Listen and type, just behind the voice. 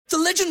The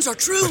legends are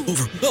true.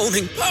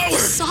 Overwhelming power!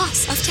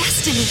 Sauce of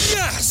destiny.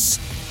 Yes!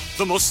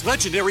 The most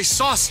legendary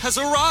sauce has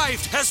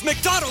arrived as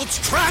McDonald's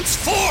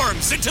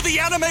transforms into the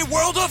anime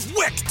world of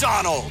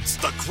WickDonald's.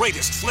 The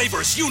greatest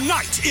flavors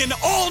unite in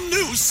all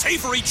new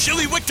savory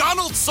chili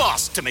McDonald's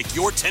sauce to make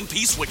your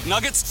 10-piece Wick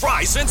Nuggets,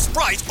 fries, and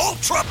Sprite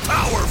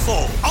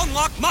ultra-powerful.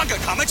 Unlock manga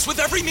comics with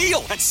every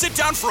meal and sit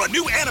down for a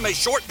new anime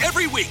short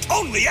every week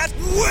only at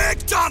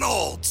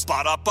WickDonald's.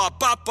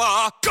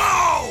 Ba-da-ba-ba-ba,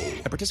 go!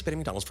 At participating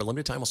McDonald's for a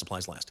limited time while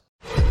supplies last.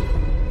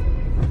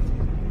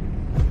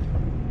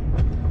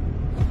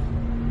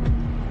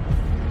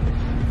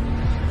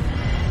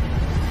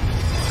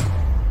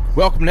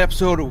 Welcome to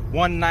episode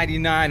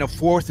 199 of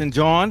Fourth and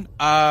John.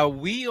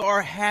 We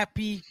are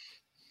happy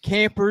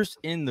campers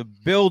in the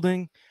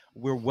building.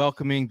 We're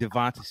welcoming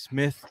Devonta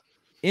Smith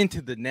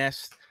into the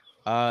nest.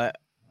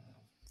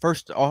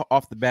 First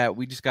off the bat,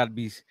 we just got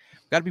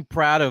to be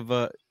proud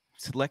of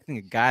selecting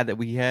a guy that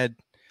we had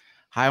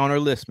high on our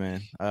list,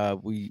 man.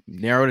 We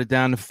narrowed it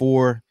down to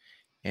 4,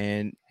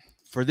 and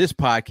for this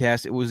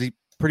podcast, it was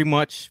pretty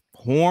much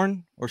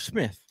Horn or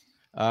Smith.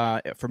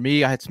 For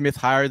me, I had Smith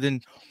higher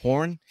than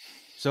Horn.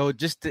 So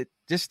just to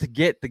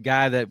get the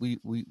guy that we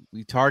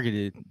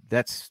targeted,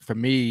 that's for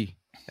me,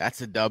 that's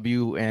a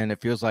W, and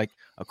it feels like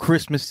a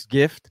Christmas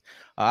gift.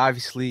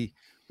 Obviously,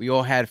 we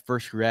all had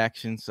first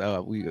reactions.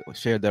 We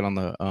shared that on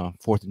the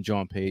Fourth and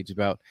John page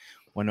about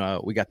when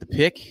we got the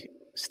pick.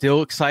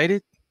 Still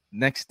excited.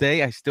 Next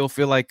day, I still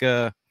feel like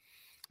we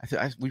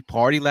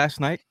partied last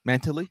night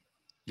mentally.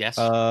 Yes.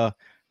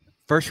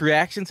 First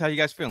reactions, how you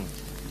guys feeling?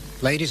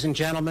 Ladies and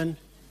gentlemen,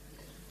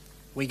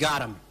 we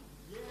got him.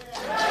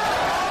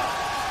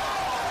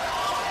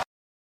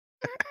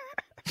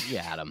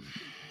 Yeah, Adam.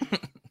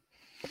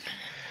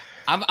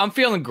 I'm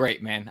feeling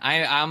great, man.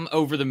 I'm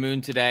over the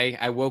moon today.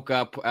 I woke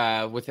up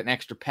with an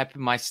extra pep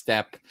in my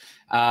step.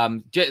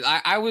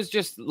 I was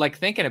just like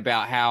thinking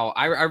about how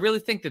I really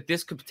think that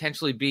this could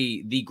potentially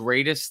be the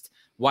greatest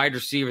wide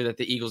receiver that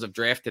the Eagles have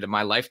drafted in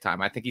my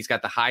lifetime. I think he's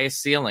got the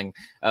highest ceiling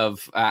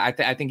of. I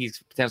think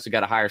he's potentially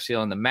got a higher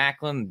ceiling than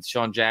Macklin,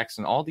 Sean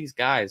Jackson, all these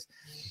guys.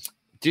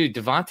 Dude,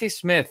 Devonta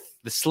Smith,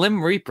 the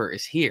Slim Reaper,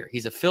 is here.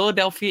 He's a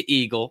Philadelphia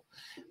Eagle.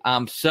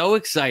 I'm so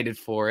excited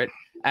for it.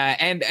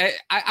 And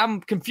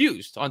I'm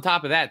confused on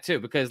top of that, too,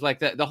 because like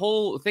the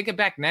whole thinking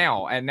back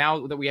now, and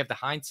now that we have the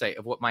hindsight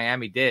of what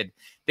Miami did,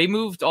 they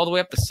moved all the way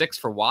up to 6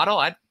 for Waddle.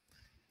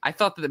 I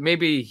thought that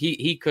maybe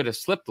he could have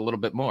slipped a little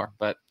bit more,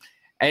 but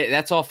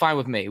that's all fine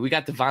with me. We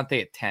got Devonta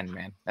at 10,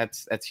 man.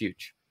 That's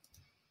huge.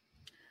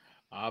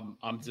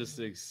 I'm just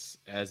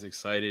as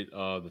excited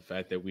the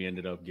fact that we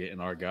ended up getting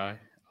our guy.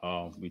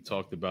 We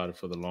talked about it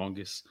for the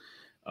longest.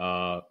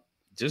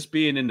 Just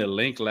being in the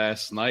link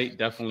last night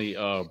definitely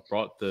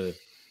brought the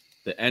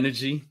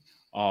energy.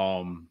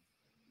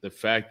 The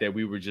fact that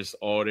we were just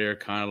all there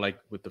kind of like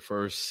with the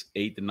first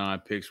 8 to 9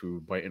 picks, we were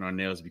biting our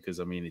nails because,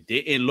 I mean, it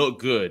didn't look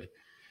good.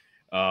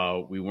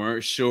 We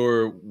weren't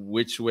sure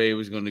which way it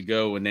was going to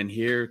go. And then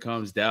here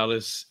comes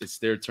Dallas. It's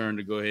their turn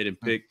to go ahead and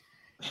pick.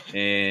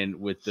 And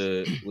with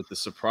the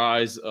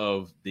surprise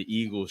of the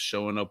Eagles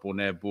showing up on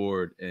that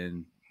board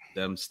and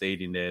them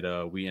stating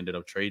that we ended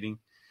up trading,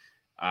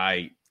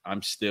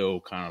 I'm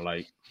still kind of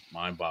like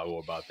mind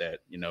boggled about that.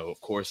 You know,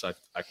 of course, I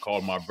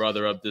called my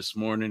brother up this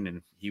morning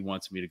and he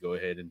wants me to go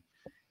ahead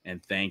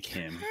and thank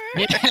him.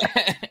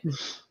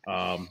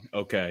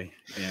 Okay.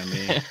 Yeah, I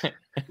mean,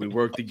 we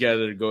work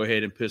together to go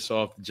ahead and piss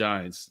off the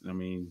Giants. I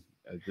mean,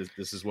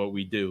 this is what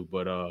we do.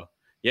 But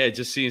yeah,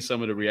 just seeing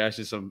some of the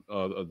reactions of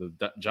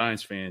the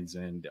Giants fans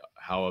and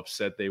how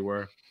upset they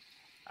were.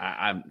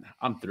 I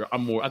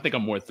think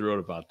I'm more thrilled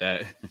about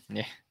that.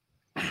 Yeah.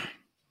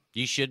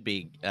 You should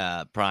be,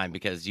 Prime,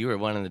 because you were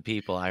one of the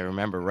people I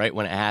remember right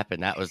when it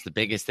happened. That was the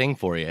biggest thing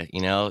for you,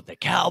 you know, the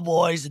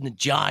Cowboys and the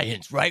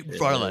Giants right in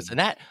front of us. And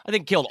that, I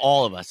think, killed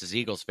all of us as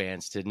Eagles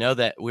fans to know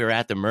that we were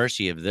at the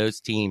mercy of those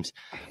teams.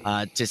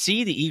 To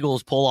see the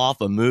Eagles pull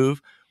off a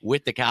move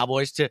with the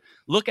Cowboys, to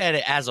look at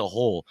it as a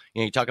whole.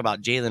 You know, you talk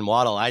about Jalen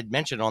Waddle. I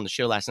mentioned on the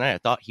show last night, I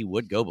thought he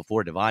would go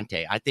before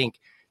Devontae. I think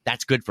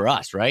that's good for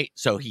us, right?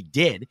 So he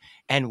did,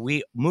 and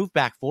we moved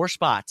back 4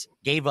 spots,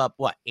 gave up,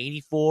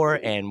 84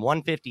 and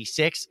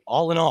 156,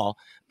 all in all,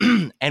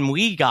 and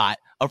we got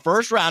a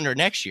first-rounder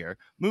next year,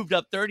 moved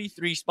up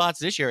 33 spots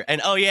this year,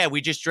 and, oh, yeah,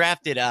 we just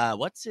drafted,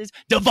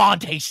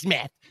 Devonta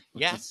Smith.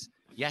 Yes.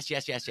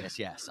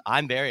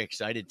 I'm very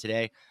excited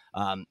today.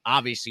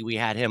 Obviously, we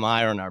had him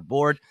higher on our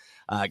board.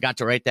 Got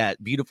to write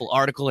that beautiful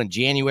article in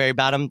January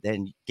about him.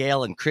 Then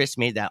Gail and Chris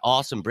made that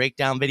awesome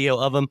breakdown video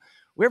of him.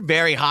 We're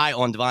very high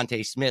on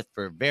Devonta Smith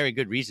for very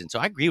good reason. So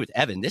I agree with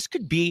Evan. This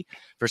could be,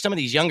 for some of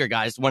these younger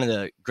guys, one of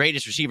the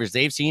greatest receivers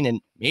they've seen, and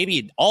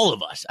maybe all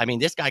of us. I mean,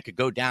 this guy could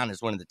go down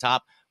as one of the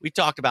top We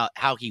talked about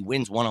how he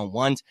wins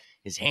one-on-ones,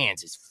 his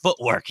hands, his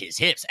footwork, his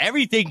hips.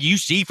 Everything you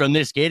see from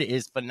this kid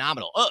is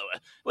phenomenal. Oh,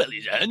 well,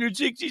 he's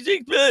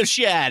 166.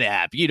 Shut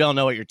up. You don't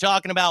know what you're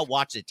talking about.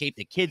 Watch the tape.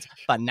 The kid's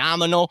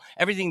phenomenal.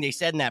 Everything they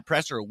said in that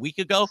presser a week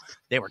ago,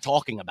 they were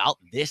talking about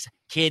this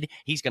kid.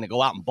 He's going to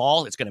go out and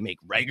ball. It's going to make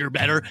Reagor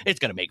better. It's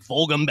going to make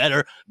Fulgham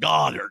better.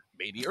 God, or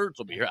maybe Ertz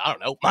will be here. I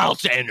don't know.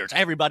 Miles Sanders.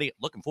 Everybody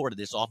looking forward to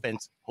this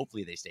offense.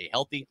 Hopefully they stay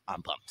healthy.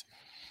 I'm pumped.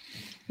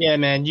 Yeah,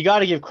 man, you got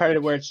to give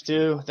credit where it's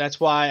due. That's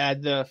why I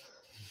had to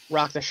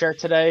rock the shirt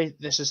today.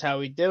 This is how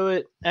we do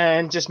it,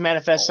 and just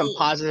manifest some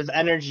positive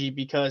energy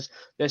because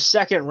the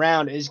second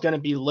round is going to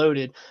be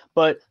loaded.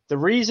 But the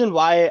reason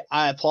why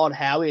I applaud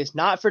Howie is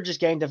not for just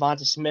getting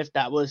Devonta Smith.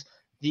 That was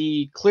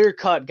the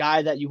clear-cut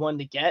guy that you wanted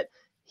to get.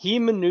 He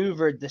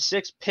maneuvered the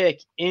 6th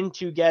pick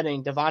into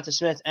getting Devonta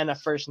Smith and a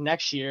first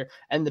next year.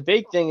 And the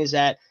big thing is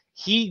that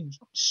he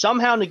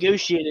somehow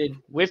negotiated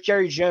with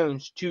Jerry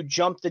Jones to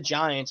jump the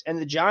Giants, and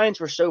the Giants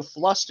were so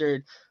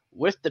flustered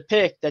with the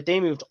pick that they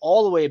moved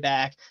all the way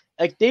back.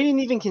 Like, they didn't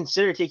even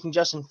consider taking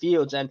Justin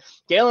Fields. And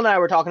Gail and I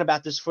were talking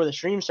about this before the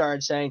stream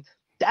started, saying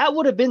that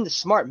would have been the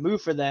smart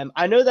move for them.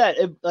 I know that,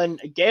 and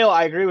Gail,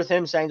 I agree with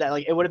him saying that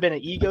like it would have been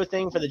an ego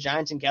thing for the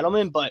Giants and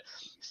Gettleman, but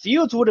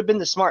Fields would have been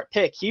the smart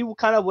pick. He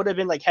kind of would have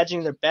been like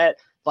hedging their bet,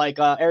 like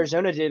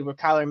Arizona did with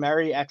Kyler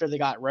Murray after they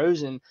got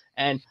Rosen.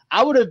 And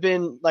I would have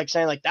been like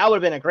saying like that would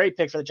have been a great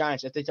pick for the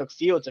Giants if they took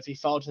Fields, if he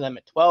fell to them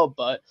at 12.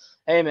 But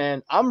hey,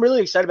 man, I'm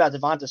really excited about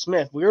Devonta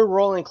Smith. We were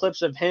rolling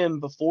clips of him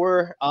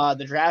before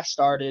the draft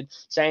started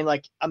saying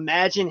like,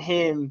 imagine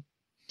him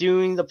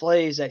doing the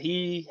plays that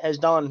he has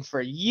done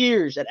for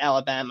years at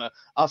Alabama,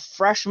 a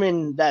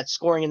freshman that's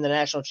scoring in the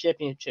national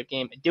championship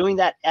game, doing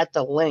that at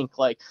the link.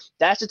 Like,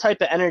 that's the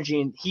type of energy,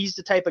 and he's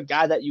the type of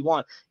guy that you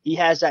want. He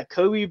has that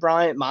Kobe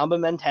Bryant Mamba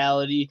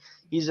mentality.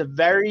 He's a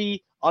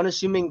very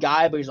unassuming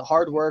guy, but he's a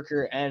hard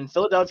worker, and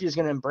Philadelphia is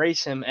going to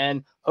embrace him.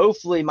 And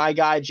hopefully my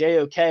guy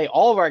JOK,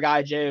 all of our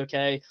guy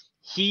JOK,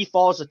 he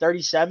falls to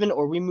 37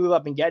 or we move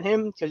up and get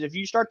him, because if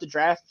you start the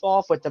draft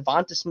off with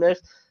Devonta Smith,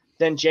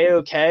 then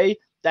JOK,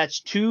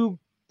 that's 2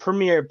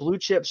 premier blue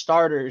chip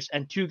starters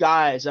and 2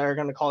 guys that are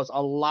going to cause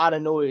a lot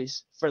of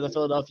noise for the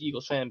Philadelphia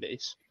Eagles fan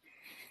base.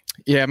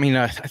 Yeah, I mean,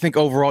 I think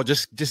overall,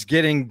 just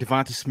getting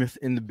Devonta Smith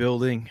in the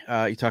building,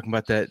 you're talking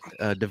about that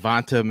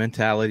Devonta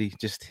mentality,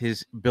 just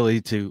his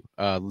ability to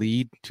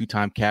lead,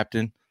 2-time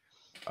captain,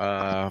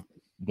 1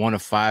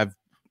 of 5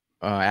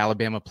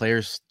 Alabama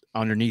players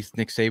underneath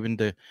Nick Saban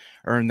to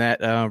earn that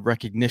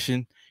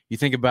recognition. You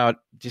think about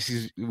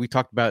we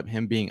talked about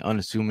him being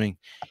unassuming.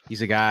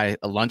 He's a guy,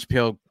 a lunch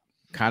pail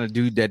kind of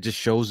dude that just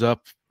shows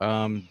up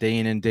day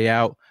in and day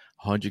out,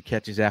 100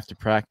 catches after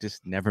practice,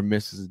 never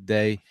misses a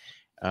day.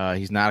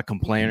 He's not a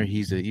complainer.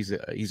 He's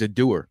a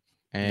doer,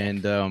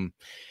 and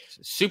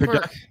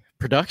super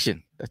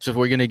production. That's what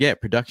we're gonna get.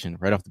 Production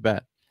right off the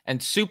bat.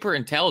 And super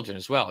intelligent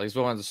as well. He's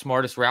one of the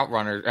smartest route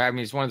runners. I mean,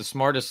 he's one of the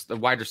smartest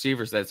wide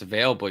receivers that's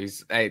available.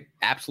 He's an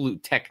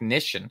absolute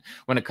technician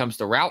when it comes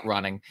to route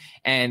running.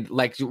 And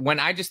like when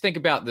I just think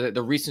about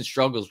the recent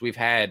struggles we've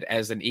had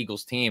as an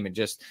Eagles team and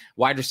just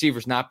wide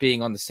receivers not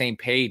being on the same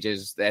page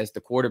as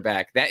the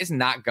quarterback, that is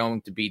not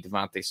going to be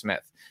Devonta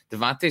Smith.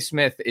 Devonta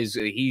Smith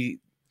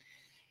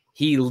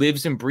he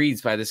lives and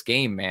breathes by this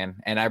game, man.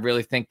 And I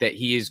really think that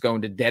he is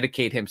going to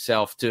dedicate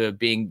himself to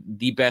being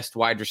the best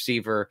wide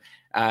receiver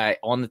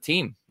on the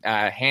team,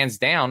 hands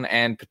down,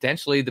 and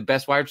potentially the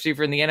best wide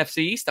receiver in the NFC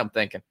East, I'm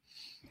thinking.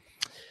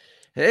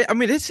 I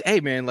mean,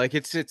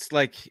 it's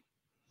like,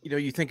 you know,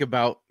 you think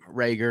about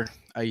Reagor,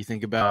 you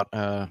think about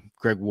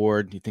Greg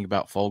Ward, you think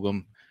about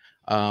Fulgham.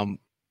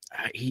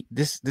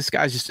 This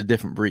guy's just a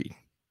different breed.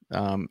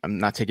 I'm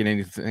not taking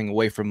anything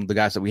away from the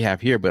guys that we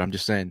have here, but I'm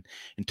just saying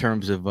in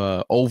terms of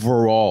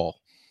overall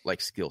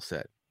like skill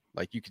set,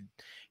 like you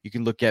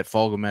can look at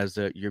Fulgham as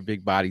your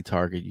big body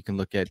target. You can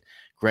look at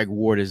Greg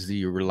Ward as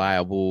the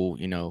reliable,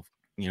 he'll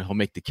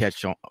make the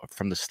catch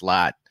from the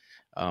slot,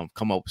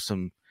 come up with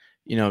some,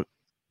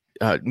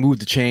 move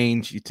the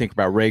change. You think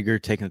about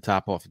Reagor taking the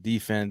top off of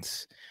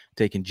defense,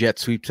 taking jet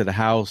sweep to the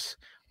house.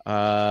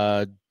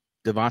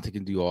 Devonta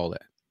can do all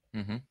that.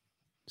 Mm-hmm.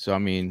 So, I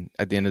mean,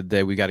 at the end of the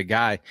day, we got a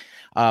guy.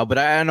 But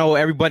I know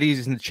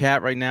everybody's in the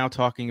chat right now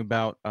talking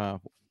about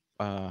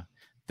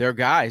their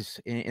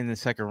guys in the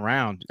second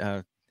round.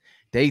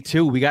 Day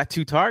 2, we got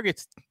 2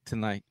 targets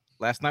tonight.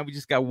 Last night, we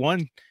just got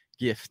 1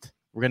 gift.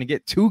 We're going to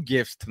get 2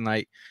 gifts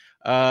tonight.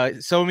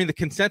 So, I mean, the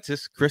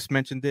consensus, Chris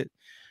mentioned it.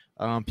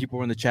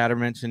 People in the chat are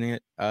mentioning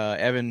it.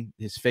 Evan,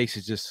 his face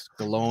is just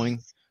glowing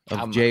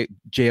of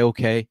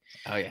JOK.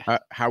 Oh, yeah.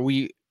 How are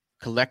we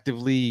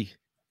collectively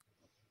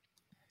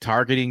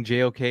targeting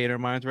JOK in our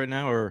minds right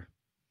now, or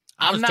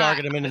I was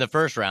targeting him in the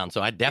first round, so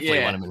I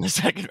definitely want him in the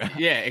second round.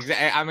 Yeah,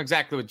 exactly. I'm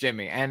exactly with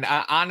Jimmy, and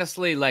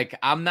honestly, like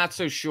I'm not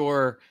so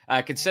sure.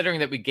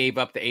 Considering that we gave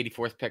up the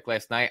 84th pick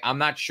last night, I'm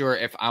not sure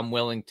if I'm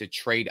willing to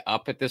trade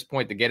up at this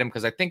point to get him,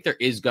 because I think there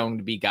is going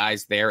to be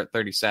guys there at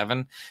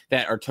 37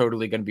 that are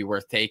totally going to be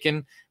worth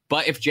taking.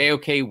 But if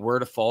JOK were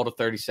to fall to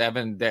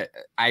 37, that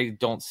I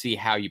don't see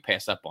how you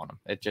pass up on him.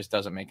 It just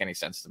doesn't make any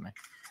sense to me.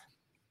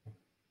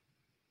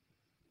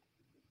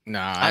 No,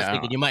 I was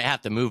thinking you might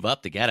have to move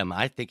up to get him.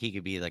 I think he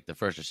could be like the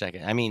first or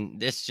second. I mean,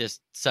 this is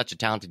just such a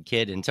talented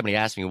kid. And somebody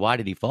asked me, why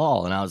did he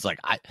fall? And I was like,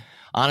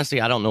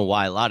 honestly, I don't know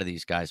why a lot of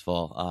these guys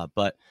fall.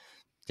 But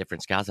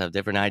different scouts have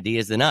different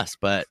ideas than us.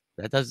 But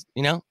that does,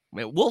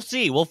 we'll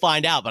see. We'll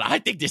find out. But I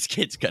think this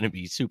kid's going to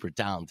be super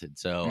talented.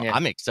 So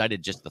I'm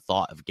excited just the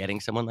thought of getting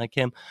someone like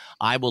him.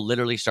 I will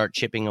literally start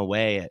chipping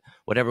away at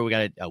whatever we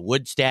got, a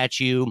wood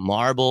statue,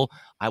 marble.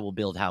 I will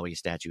build Howie a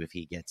statue if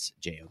he gets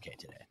JOK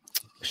today.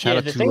 Shout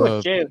out the to thing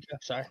with JOK,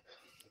 sorry.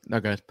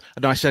 No, guys.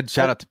 No, I said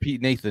shout out to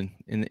Pete Nathan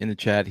in the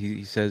chat.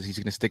 He says he's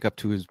going to stick up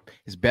to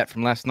his bet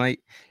from last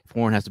night. If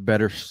Warren has a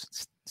better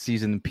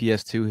season than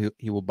PS2,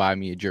 he will buy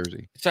me a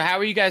jersey. So how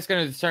are you guys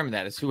going to determine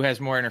that? Is who has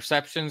more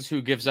interceptions?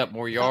 Who gives up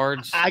more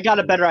yards? I got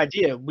a better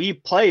idea. We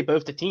play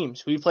both the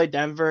teams. We play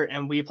Denver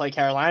and we play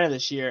Carolina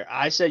this year.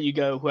 I said you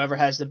go whoever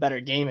has the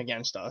better game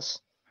against us.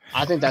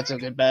 I think that's a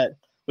good bet.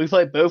 We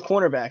play both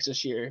cornerbacks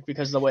this year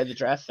because of the way the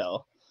draft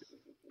fell.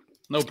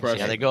 No pressure.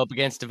 Yeah, they go up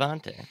against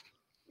Devontae.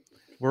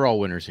 We're all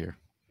winners here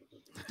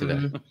today.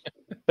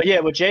 Mm-hmm. But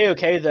yeah, with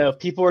JOK though,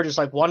 people were just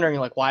like wondering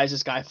like why is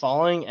this guy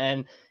falling?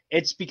 And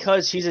it's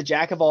because he's a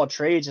jack of all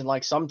trades, and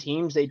like some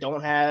teams they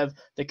don't have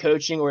the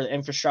coaching or the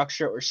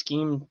infrastructure or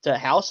scheme to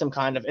house him.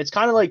 Kind of, it's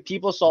kind of like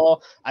people saw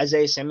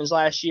Isaiah Simmons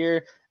last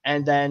year,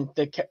 and then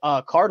the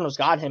Cardinals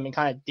got him and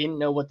kind of didn't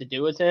know what to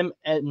do with him.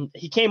 And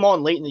he came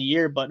on late in the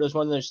year, but it was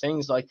one of those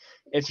things like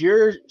if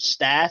your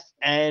staff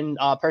and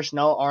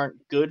personnel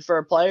aren't good for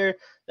a player,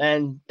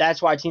 then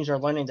that's why teams are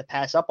learning to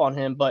pass up on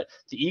him. But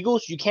the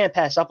Eagles, you can't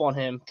pass up on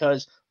him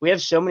because we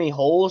have so many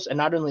holes. And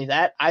not only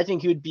that, I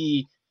think he would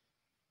be,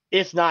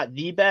 if not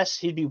the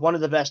best, he'd be one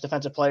of the best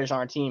defensive players on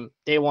our team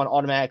day one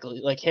automatically.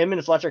 Like him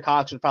and Fletcher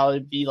Cox would probably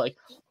be like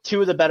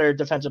two of the better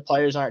defensive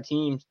players on our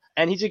team.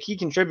 And he's a key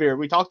contributor.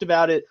 We talked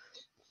about it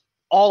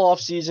all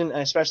offseason, and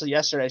especially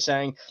yesterday,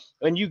 saying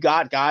when you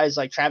got guys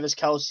like Travis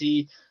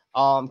Kelce,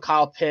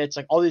 Kyle Pitts,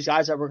 like all these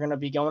guys that we're going to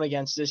be going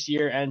against this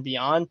year and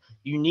beyond,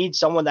 you need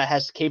someone that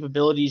has the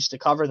capabilities to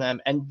cover them.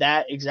 And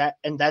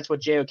that's what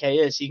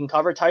JOK is. He can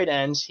cover tight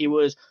ends. He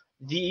was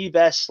the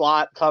best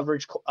slot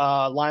coverage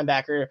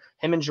linebacker,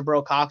 him and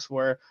Jabril Cox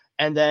were.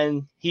 And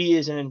then he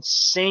is an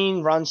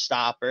insane run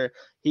stopper.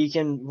 He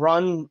can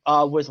run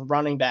with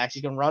running backs.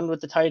 He can run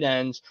with the tight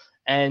ends.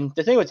 And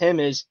the thing with him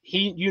is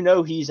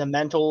he's a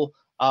mental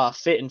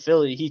fit in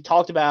Philly. He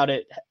talked about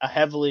it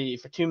heavily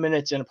for 2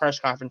 minutes in a press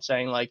conference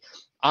saying like,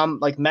 I'm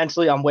like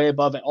mentally, I'm way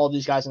above all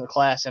these guys in the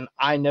class. And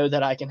I know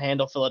that I can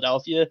handle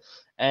Philadelphia.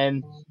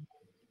 And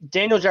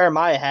Daniel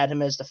Jeremiah had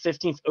him as the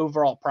 15th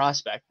overall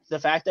prospect. The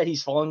fact that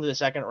he's fallen to the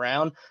second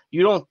round,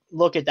 you don't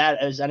look at that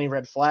as any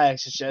red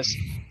flags. It's just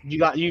you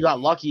got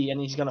lucky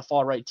and he's going to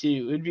fall right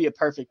too. It would be a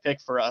perfect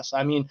pick for us.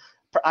 I mean,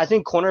 I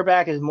think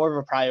cornerback is more of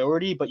a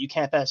priority, but you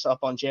can't pass up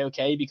on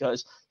JOK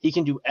because he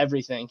can do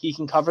everything. He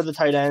can cover the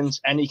tight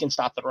ends and he can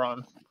stop the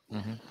run.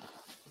 Mm-hmm.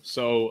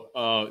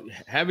 So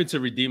having to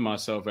redeem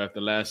myself after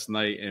last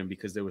night, and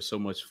because there was so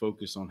much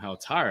focus on how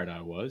tired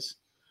I was,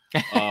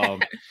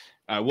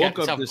 I woke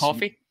up this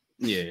coffee.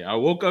 Yeah, I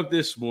woke up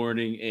this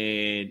morning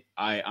and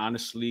I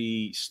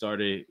honestly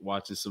started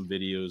watching some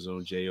videos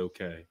on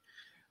JOK.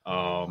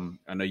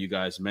 I know you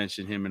guys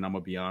mentioned him, and I'm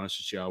gonna be honest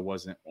with you, I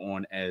wasn't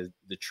on as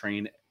the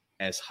train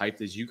as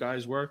hyped as you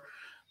guys were,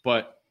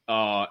 but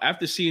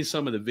after seeing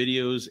some of the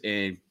videos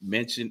and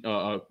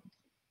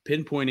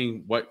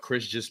pinpointing what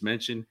Chris just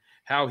mentioned,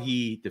 how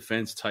he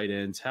defends tight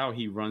ends, how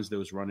he runs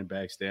those running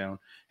backs down,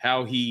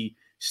 how he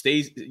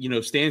stands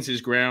his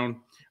ground,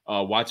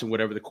 watching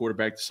whatever the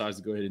quarterback decides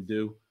to go ahead and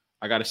do.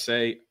 I gotta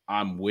say,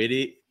 I'm with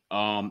it.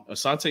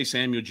 Asante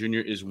Samuel Jr.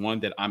 is one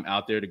that I'm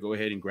out there to go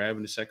ahead and grab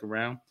in the second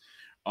round.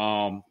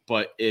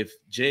 But if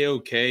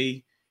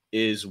JOK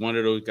is one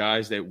of those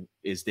guys that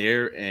is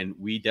there and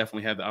we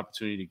definitely have the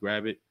opportunity to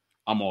grab it,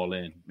 I'm all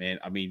in, man.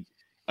 I mean,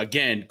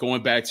 again,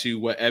 going back to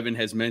what Evan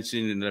has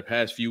mentioned in the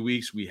past few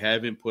weeks, we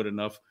haven't put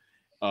enough,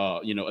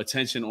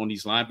 attention on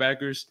these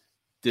linebackers.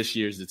 This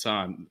year's the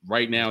time.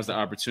 Right now is the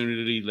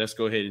opportunity. Let's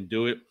go ahead and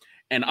do it.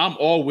 And I'm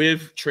all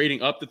with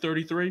trading up to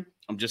 33.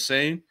 I'm just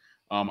saying.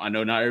 I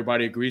know not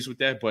everybody agrees with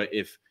that, but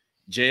if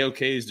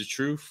JOK is the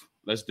truth,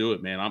 let's do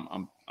it, man.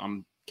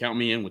 I'm count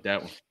me in with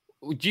that one.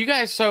 Do you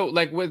guys, so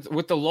like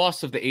with the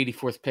loss of the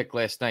 84th pick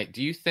last night,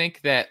 do you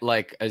think that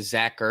like a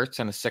Zach Ertz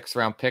and a 6th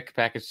round pick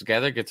packaged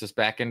together gets us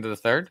back into the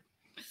third?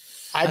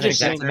 I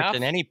just think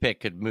any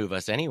pick could move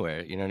us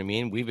anywhere. You know what I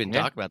mean? We've been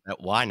talking about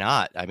that. Why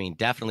not? I mean,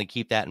 definitely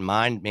keep that in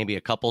mind. Maybe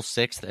a couple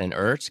 6th and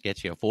Ertz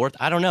gets you a 4th.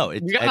 I don't know. You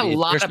got a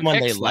lot of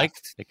picks they like.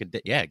 They could,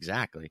 yeah,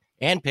 exactly.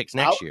 And picks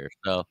next year.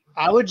 So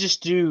I would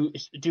just do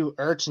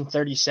Ertz in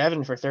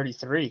 37 for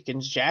 33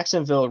 because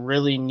Jacksonville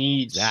really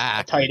needs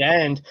a tight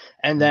end,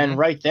 and then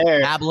right there,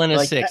 dabbling a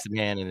 6th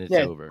man, and it's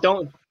over.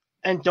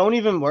 Don't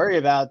even worry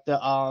about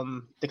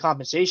the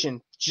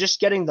compensation. Just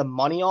getting the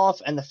money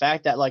off, and the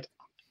fact that like.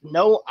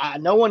 No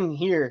one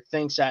here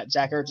thinks that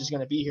Zach Ertz is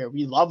going to be here.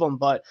 We love him,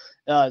 but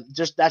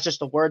that's just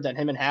the word that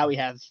him and Howie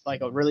have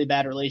like a really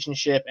bad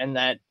relationship, and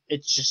that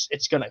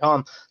it's going to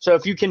come. So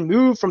if you can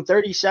move from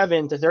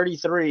 37 to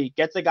 33,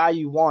 get the guy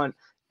you want,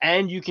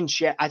 and you can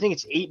shed. I think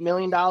it's $8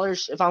 million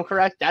if I'm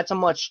correct. That's how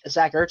much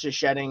Zach Ertz is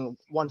shedding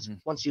once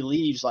he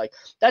leaves. Like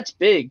that's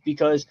big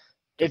because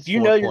if you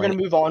know you're going to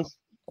move on,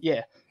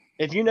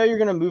 if you know you're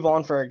going to move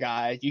on for a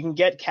guy, you can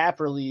get cap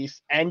relief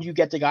and you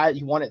get the guy that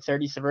you want at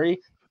 33.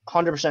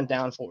 100%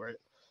 down for it.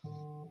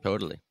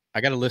 Totally.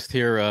 I got a list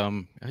here.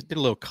 I did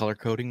a little color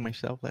coding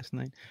myself last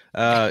night.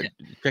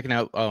 Checking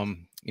out,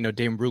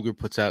 Dave Brugler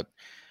puts out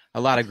a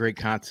lot of great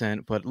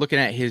content, but looking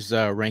at his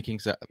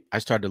rankings, I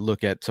started to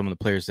look at some of the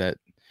players that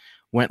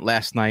went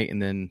last night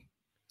and then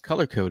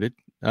color coded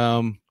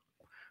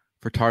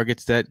for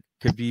targets that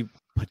could be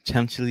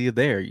potentially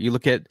there. You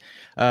look at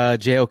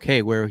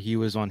JOK, where he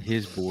was on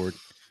his board,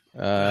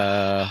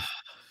 like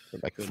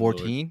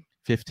 14,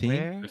 15.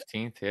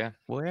 15th, yeah.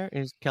 Where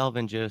is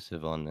Kelvin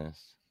Joseph on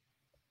this?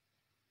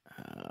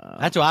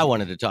 That's what I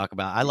wanted to talk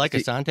about. I like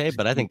Asante,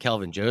 but I think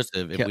Kelvin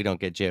Joseph, if we don't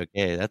get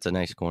JOK, that's a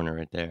nice corner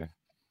right there.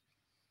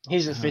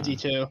 He's a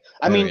 52.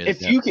 I mean,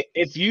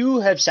 if you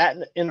have sat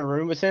in a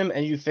room with him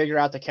and you figure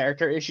out the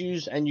character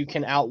issues and you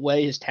can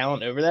outweigh his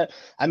talent over that,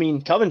 I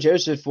mean, Kelvin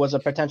Joseph was a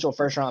potential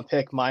first-round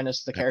pick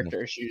minus the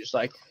character issues.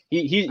 Like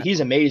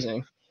he's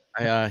amazing.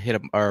 I hit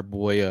up our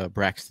boy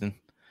Braxton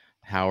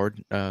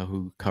Howard,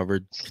 who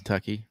covered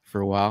Kentucky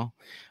for a while,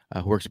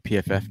 who works at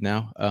PFF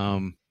now.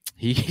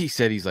 He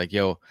said he's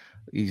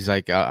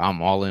like,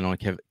 I'm all in on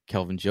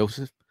Kelvin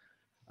Joseph.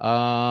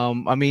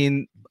 I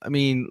mean,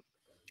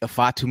 a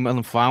Fatu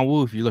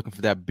Melifonwu, if you're looking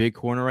for that big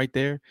corner right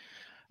there.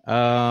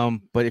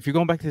 But if you're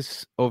going back to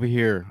this over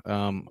here,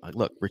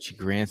 look, Richie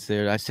Grant's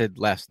there. I said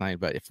last night,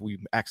 but if we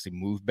actually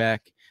move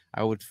back,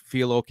 I would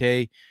feel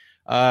okay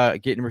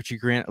getting Richie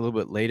Grant a little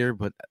bit later,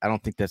 but I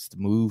don't think that's the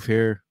move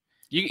here.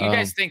 You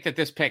guys think that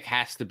this pick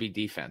has to be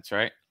defense,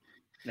 right?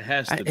 It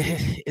has to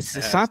be. It's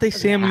Asante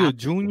Samuel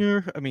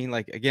Jr. I mean,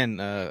 like, again,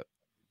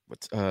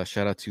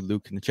 shout out to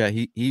Luke in the chat.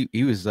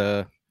 He was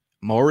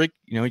Morik,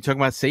 you're talking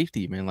about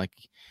safety, man. Like,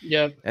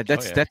 yeah,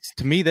 that's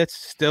to me, that's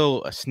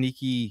still a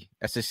sneaky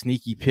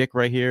pick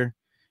right here.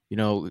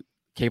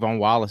 Kayvon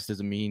Wallace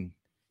doesn't mean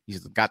he's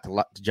got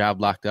the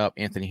job locked up.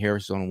 Anthony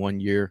Harris is on 1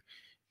 year.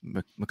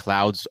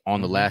 McLeod's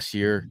on the last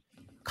year,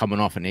 coming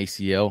off an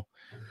ACL.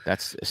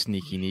 That's a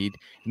sneaky need.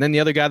 And then the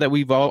other guy that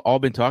we've all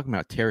been talking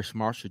about, Terrace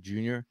Marshall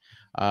Jr.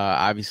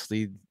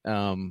 Obviously,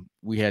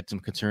 we had some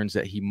concerns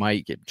that he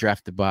might get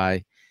drafted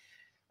by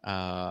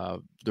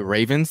the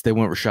Ravens. They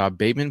went Rashad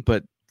Bateman,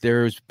 but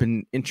there's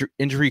been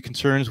injury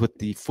concerns with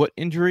the foot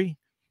injury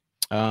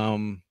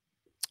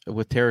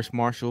with Terrace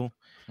Marshall,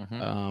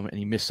 and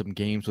he missed some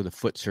games with a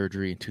foot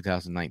surgery in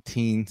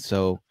 2019.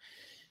 So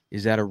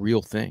is that a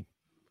real thing?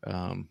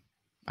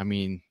 I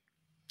mean,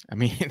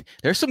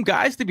 there's some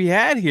guys to be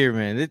had here,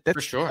 man. That's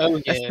for sure.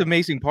 That's the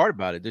amazing part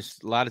about it. There's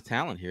a lot of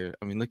talent here.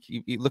 I mean,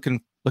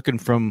 looking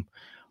from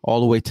all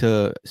the way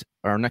to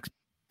our next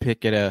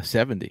pick at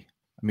 70.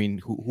 I mean,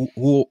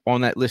 who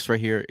on that list right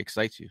here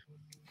excites you?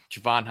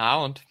 Javon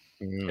Holland.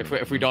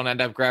 If we don't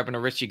end up grabbing a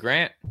Richie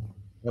Grant.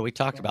 Yeah, we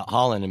talked about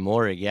Holland and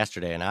Morig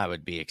yesterday, and I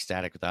would be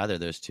ecstatic with either of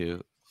those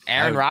two.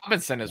 Aaron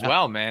Robinson as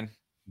well, man.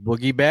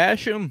 Boogie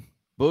Basham.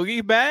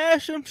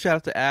 Shout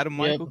out to Adam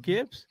Michael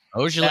Gibbs.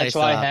 Ojala's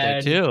out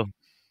there too.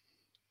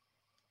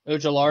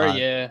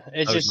 Ojulari,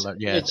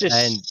 it's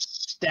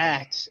just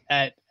stacked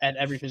at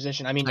every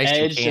position. I mean,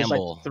 edge, there's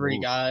like three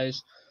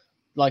guys.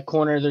 Like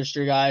corner, there's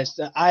three guys.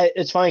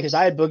 It's funny because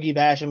I had Boogie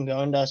Basham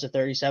going to us at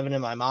 37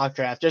 in my mock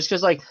draft, just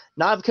because, like,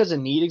 not because of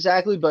need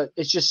exactly, but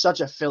it's just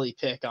such a Philly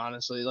pick,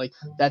 honestly. Like,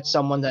 that's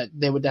someone that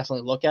they would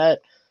definitely look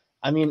at.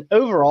 I mean,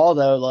 overall,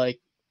 though, like,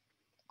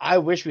 I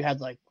wish we had,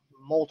 like,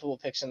 multiple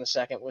picks in the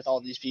second with all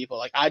these people.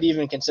 Like, I'd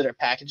even consider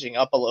packaging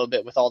up a little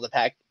bit with all the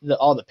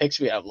picks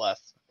we have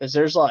left, because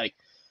there's like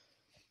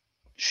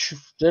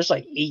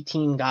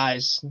 18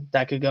 guys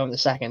that could go in the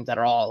second that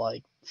are all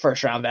like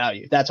first round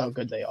value. That's how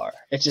good they are.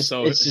 It's just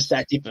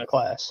that deep in a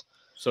class.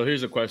 So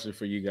here's a question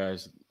for you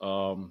guys.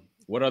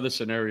 What other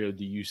scenario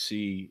do you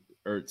see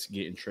Ertz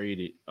getting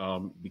traded?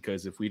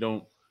 Because if we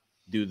don't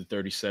do the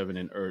 37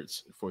 and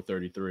Ertz for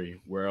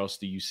 33, where else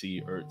do you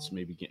see Ertz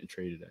maybe getting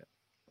traded at?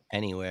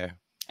 Anywhere,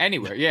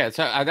 yeah.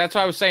 So that's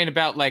what I was saying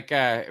about, like,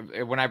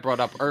 when I brought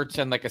up Ertz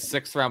and like a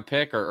 6th round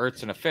pick or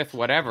Ertz in a 5th,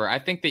 whatever. I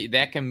think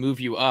that can move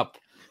you up.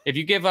 If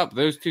you give up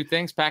those two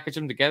things, package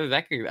them together,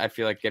 that could, I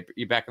feel like, get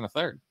you back in the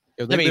 3rd.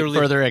 Let me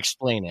further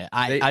explain it.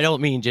 I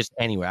don't mean just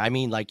anywhere. I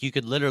mean, like, you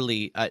could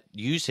literally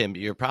use him.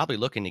 You're probably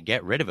looking to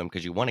get rid of him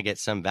because you want to get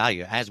some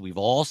value. As we've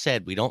all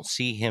said, we don't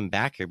see him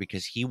back here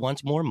because he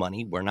wants more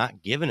money. We're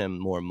not giving him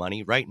more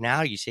money. Right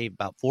now, you save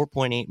about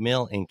 $4.8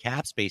 million in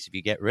cap space if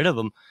you get rid of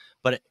him.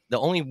 But the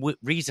only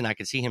reason I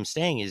could see him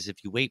staying is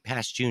if you wait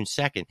past June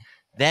 2nd,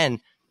 then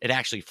it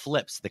actually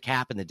flips the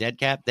cap and the dead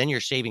cap. Then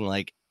you're saving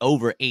like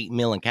over $8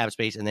 million in cap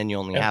space, and then you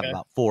only have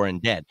about 4 in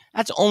dead.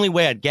 That's the only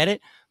way I'd get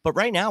it. But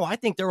right now, I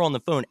think they're on the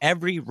phone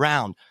every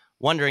round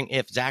wondering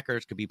if Zach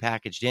Ertz could be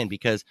packaged in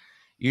because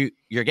you're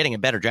getting a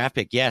better draft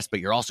pick, yes, but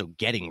you're also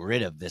getting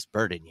rid of this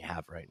burden you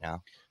have right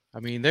now. I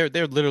mean, they're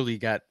literally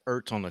got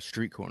Ertz on the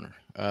street corner.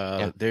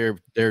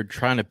 They're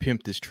trying to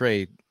pimp this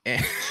trade.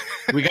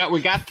 We got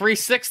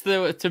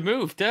 3/6 to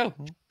move too.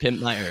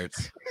 Pimp my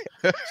Ertz.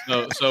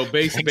 So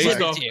based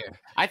off.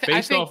 I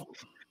think.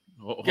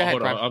 Hold ahead, on,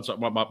 Brian. I'm sorry,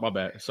 my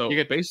bad. So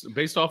You're good.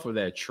 based off of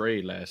that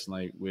trade last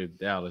night with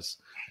Dallas,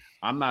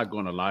 I'm not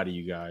going to lie to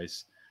you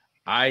guys.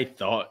 I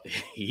thought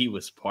he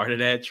was part of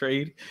that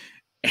trade,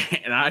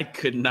 and I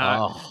could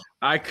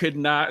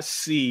not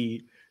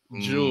see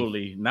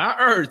Julie, not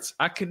Ertz.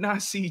 I could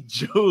not see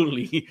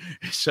Julie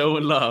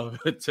showing love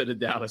to the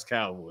Dallas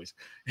Cowboys.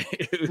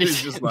 It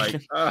was just like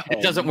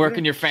It doesn't work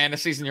in your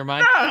fantasies in your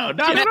mind. No,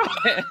 not at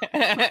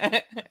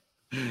all.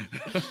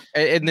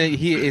 And then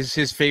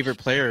his favorite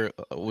player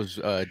was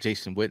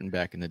Jason Witten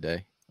back in the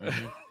day.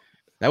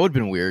 That would have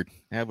been weird.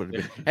 That would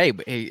have been. Hey,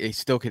 but it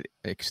still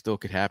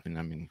could happen.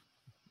 I mean,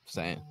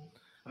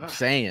 I'm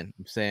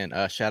saying.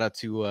 Shout out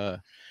to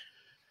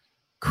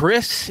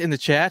Chris in the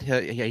chat.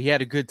 He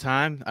had a good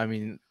time. I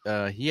mean,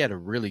 he had a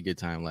really good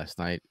time last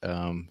night.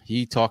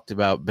 He talked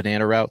about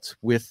banana routes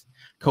with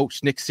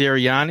Coach Nick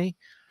Sirianni.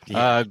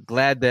 Yeah.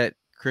 Glad that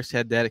Chris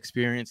had that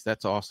experience.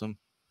 That's awesome.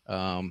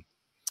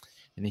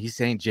 And he's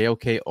saying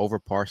JOK over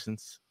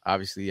Parsons.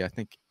 Obviously, I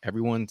think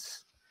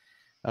everyone's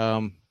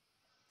from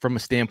a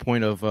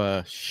standpoint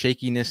of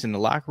shakiness in the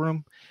locker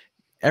room,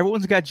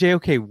 everyone's got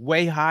JOK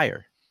way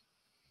higher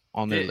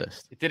on their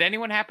list. Did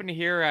anyone happen to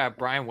hear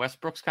Brian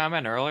Westbrook's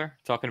comment earlier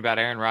talking about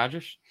Aaron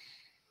Rodgers?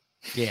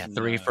 Yeah,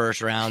 3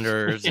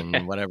 first-rounders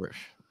and whatever.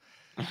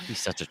 He's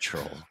such a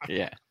troll.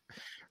 Yeah.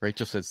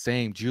 Rachel said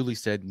same. Julie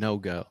said no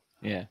go.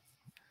 Yeah.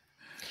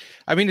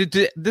 I mean,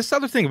 this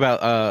other thing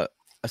about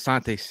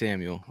Asante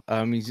Samuel.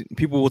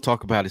 People will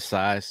talk about his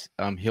size.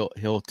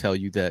 He'll tell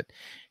you that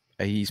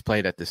he's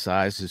played at the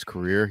size of his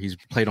career. He's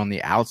played on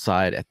the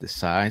outside at the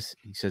size.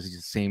 He says he's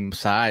the same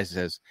size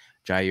as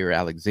Jair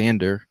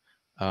Alexander.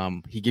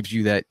 He gives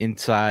you that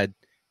inside,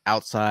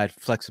 outside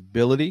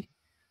flexibility.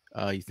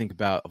 You think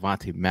about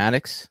Avonte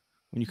Maddox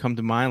when you come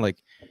to mind.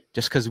 Like,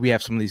 just because we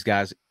have some of these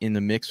guys in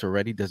the mix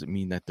already doesn't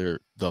mean that they're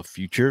the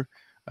future.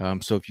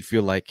 So if you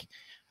feel like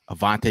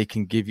Avonte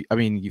can give you,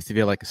 you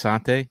feel like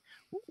Asante,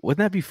 wouldn't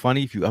that be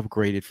funny if you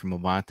upgraded from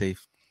Avonte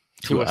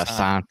to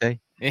Asante?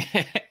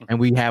 And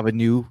we have a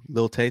new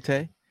Lil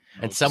Tay-Tay?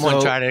 And someone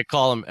tried to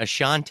call him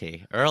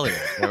Ashanti earlier.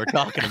 They were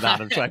talking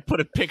about him, so I put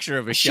a picture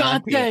of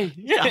Ashanti.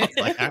 Yeah, I was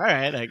like, all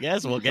right, I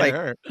guess we'll get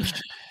her.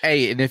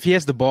 Hey, and if he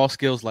has the ball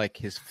skills like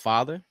his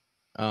father,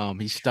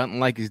 he's stunting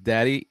like his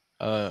daddy.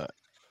 I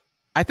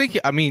think,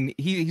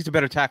 he's a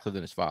better tackler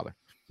than his father.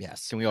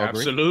 Yes. Can we all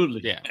agree?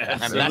 Absolutely. Yeah.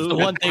 That's the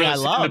one thing I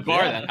love. The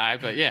bar that high,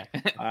 but yeah.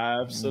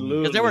 Absolutely.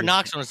 Because there were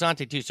knocks on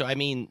Asante too. So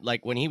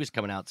like when he was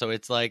coming out, so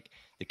it's like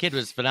the kid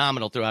was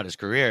phenomenal throughout his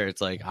career.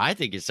 It's like I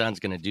think his son's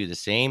going to do the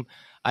same.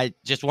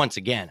 Once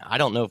again, I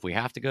don't know if we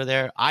have to go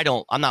there.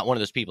 I'm not one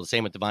of those people.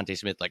 Same with Devontae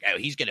Smith. Like, oh,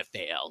 he's going to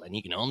fail and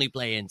he can only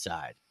play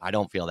inside. I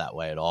don't feel that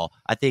way at all.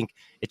 I think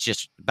it's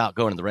just about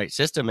going to the right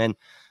system. And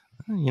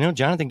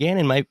Jonathan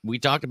Gannon we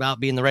talked about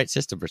being the right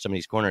system for some of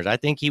these corners. I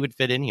think he would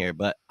fit in here,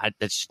 but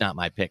that's just not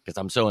my pick because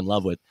I'm so in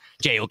love with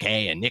JOK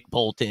and Nick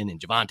Bolton and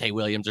Javonte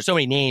Williams. There's so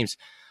many names.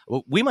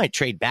 We might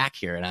trade back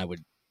here, and I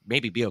would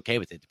maybe be okay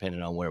with it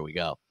depending on where we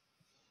go.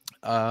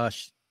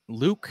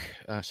 Luke,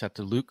 shout out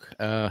to Luke.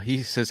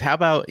 He says, how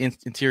about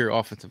interior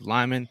offensive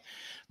lineman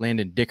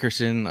Landon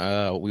Dickerson?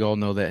 We all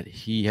know that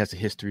he has a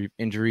history of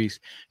injuries.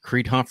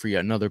 Creed Humphrey,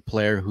 another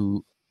player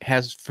who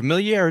has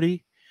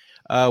familiarity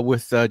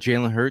with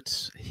Jalen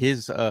Hurts,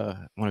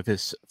 one of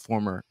his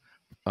former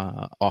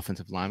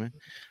offensive linemen,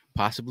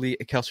 possibly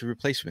a Kelsey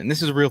replacement. And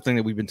this is a real thing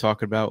that we've been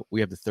talking about. We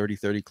have the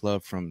 30-30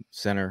 club from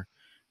center,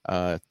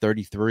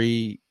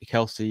 33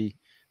 Kelsey,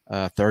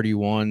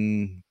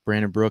 31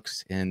 Brandon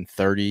Brooks, and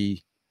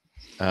 30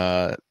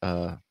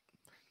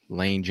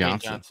 Lane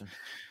Johnson.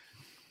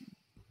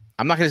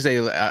 I'm not going to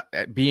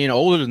say being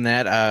older than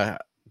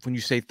that. When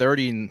you say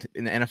 30 in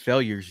the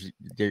NFL years,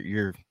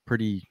 you're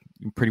pretty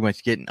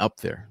much getting up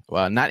there.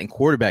 Well, not in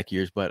quarterback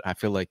years, but I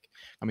feel like,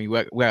 we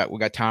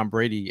got Tom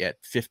Brady at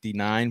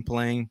 59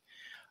 playing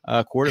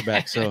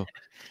quarterback. So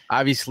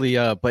obviously,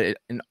 but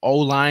in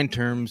O-line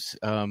terms,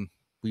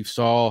 we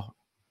saw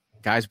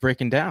guys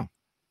breaking down.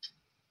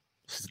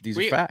 These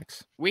are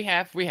facts. We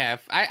have.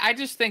 I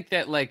just think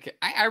that,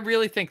 I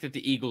really think that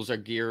the Eagles are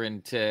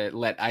gearing to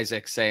let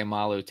Isaac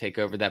Seumalo take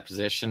over that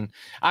position.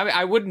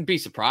 I wouldn't be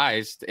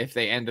surprised if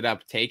they ended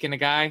up taking a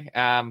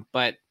guy.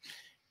 But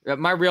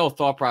my real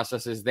thought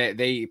process is that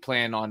they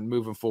plan on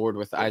moving forward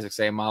with Isaac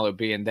Seumalo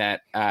being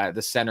that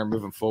the center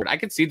moving forward. I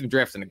could see them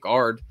drafting a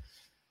guard,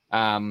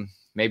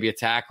 maybe a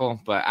tackle,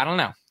 but I don't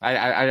know.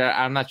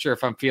 I'm not sure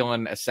if I'm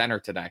feeling a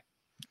center today.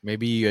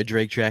 Maybe a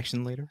Drake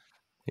Jackson later.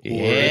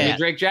 Yeah,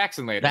 Drake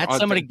Jackson later. That's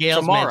somebody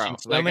Gale's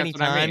mentioned so many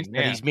times. I mean.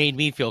 That he's made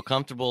me feel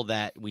comfortable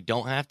that we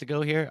don't have to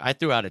go here. I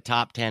threw out a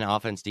top 10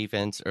 offense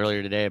defense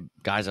earlier today,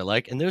 guys I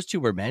like, and those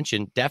two were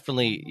mentioned.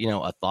 Definitely,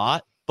 a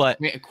thought. But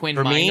Quinn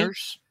for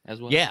Miners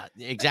as well. Yeah,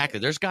 exactly.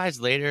 There's guys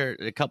later,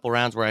 a couple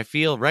rounds where I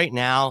feel right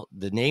now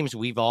the names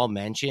we've all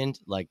mentioned,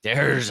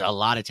 there's a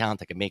lot of talent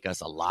that can make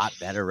us a lot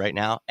better right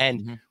now.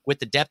 And with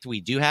the depth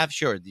we do have,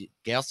 sure,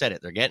 Gale said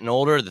it. They're getting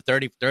older, the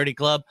 30-30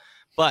 club,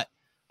 but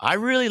I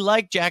really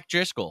like Jack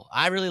Driscoll.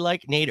 I really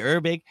like Nate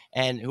Erbig,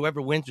 and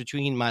whoever wins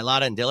between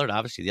Mailata and Dillard.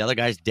 Obviously, the other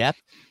guy's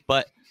depth,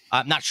 but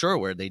I'm not sure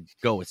where they'd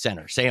go with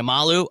center.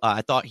 Sayamalu,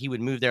 I thought he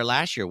would move there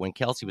last year when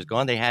Kelsey was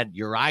gone. They had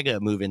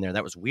Uriga move in there.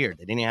 That was weird.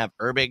 They didn't have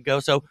Erbig go,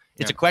 so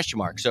it's a question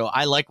mark. So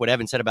I like what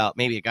Evan said about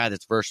maybe a guy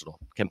that's versatile,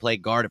 can play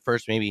guard at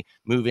first, maybe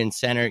move in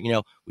center.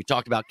 We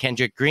talked about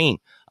Kendrick Green.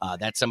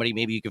 That's somebody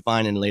maybe you could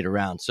find in the later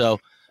round. So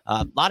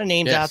a lot of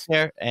names out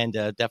there, and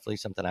definitely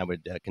something I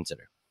would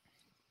consider,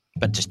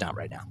 but just not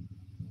right now.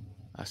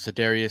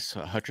 Sedarius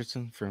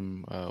Hutchinson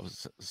from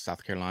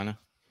South Carolina.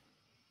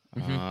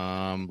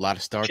 A lot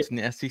of starts in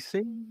the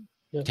SEC.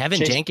 Yep.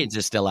 Kevin Jenkins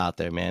is still out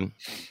there, man.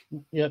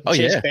 Yep. Oh,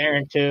 Chase yeah.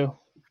 Barron too.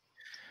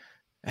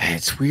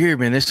 It's weird,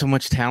 man. There's so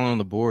much talent on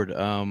the board.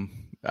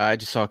 I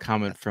just saw a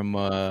comment from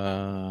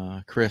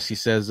Chris. He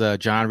says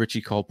John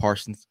Ritchie killed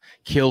Parsons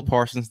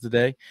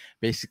today.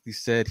 Basically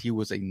said he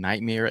was a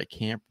nightmare at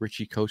camp.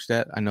 Ritchie coached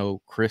at. I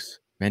know Chris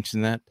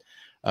mentioned that.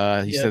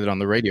 He said it on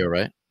the radio,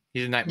 right?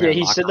 He's a nightmare.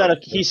 Yeah,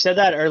 he said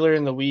that earlier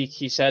in the week.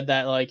 He said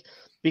that like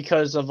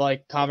because of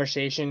like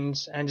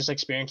conversations and just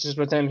experiences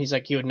with him, he's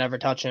like he would never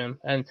touch him.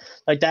 And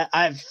like that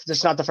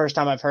that's not the first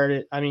time I've heard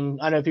it. I mean,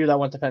 I know people that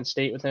went to Penn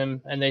State with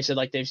him and they said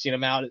like they've seen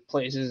him out at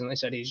places and they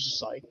said he's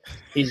just like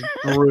he's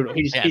brutal.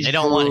 He's they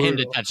don't want him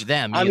to touch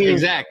them. I mean,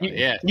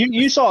 exactly.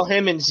 You saw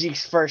him and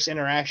Zeke's first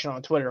interaction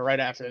on Twitter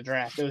right after the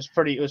draft. It was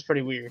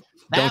pretty weird.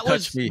 That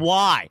was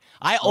why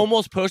I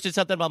almost posted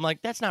something, but I'm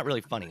like, that's not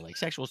really funny. Like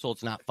sexual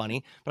assault's not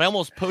funny. But I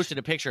almost posted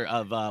a picture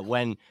of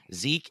when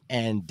Zeke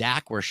and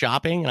Dak were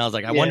shopping, and I was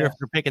like, I wonder if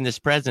they're picking this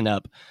present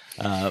up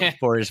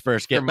for his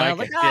first gift. I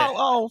was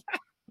like,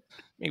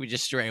 maybe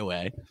just stray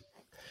away.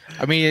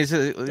 I mean, it's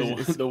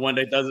the one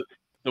that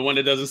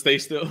doesn't stay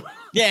still.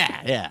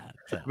 Yeah.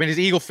 I mean, as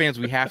Eagle fans,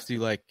 we have to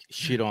like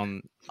shit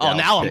on. Oh,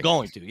 now pick. I'm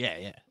going to.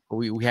 Yeah.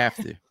 We have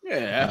to.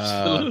 Yeah,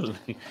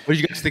 absolutely. What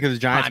did you guys think of the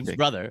Giants pick?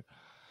 Brother?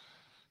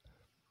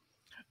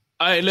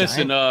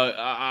 Listen.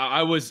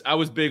 I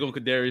was big on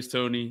Kadarius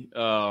Toney.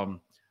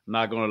 I'm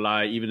not gonna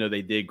lie, even though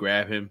they did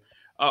grab him.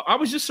 I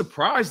was just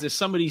surprised that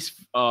some of these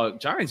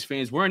Giants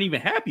fans weren't even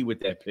happy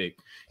with that pick.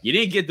 You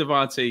didn't get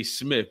Devontae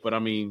Smith, but I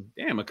mean,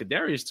 damn, a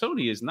Kadarius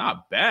Toney is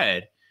not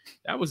bad.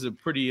 That was a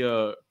pretty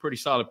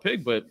solid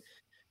pick, but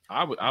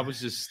I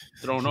was just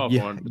thrown off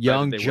on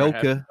young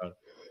Joker.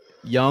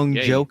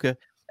 Joker.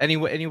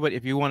 Anyway,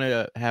 if you want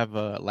to have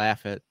a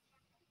laugh at,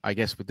 I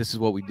guess, but this is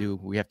what we do.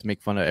 We have to make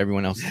fun of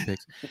everyone else's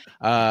picks.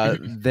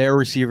 Their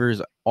receiver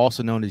is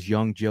also known as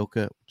Young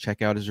Joker.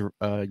 Check out his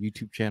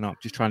YouTube channel. I'm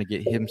just trying to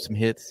get him some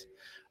hits.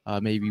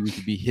 Maybe we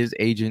could be his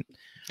agent.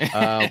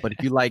 But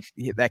if you like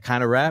that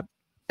kind of rap,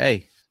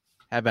 hey,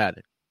 have at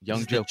it.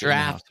 Young Joker.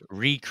 Draft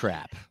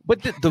recrap.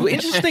 But the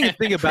interesting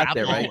thing about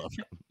that, right?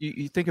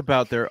 You think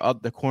about the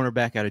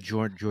cornerback out of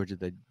Georgia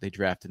that they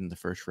drafted in the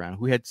first round,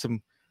 who had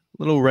some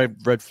little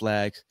red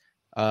flags.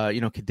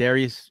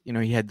 Kadarius,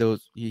 he had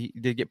those. He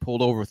did get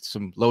pulled over with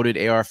some loaded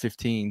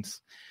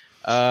AR-15s.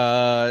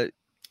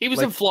 He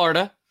was in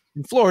Florida.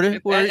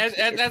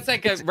 That's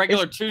like a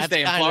regular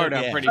Tuesday in Florida.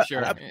 I'm pretty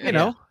sure. I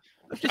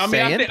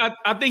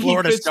think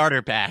Florida he fits,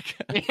 starter pack.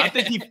 I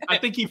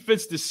think he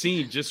fits the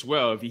scene just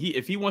well.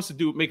 If he wants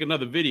to make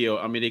another video,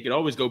 I mean, they could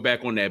always go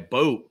back on that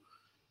boat.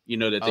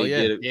 That they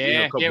did.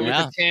 With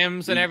the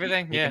Tims and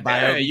everything.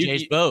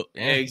 Boat.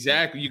 Yeah,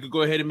 exactly. You could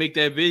go ahead and make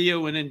that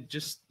video and then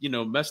just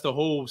mess the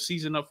whole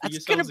season up for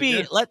yourself. That's gonna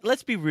be.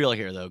 Let's be real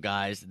here, though,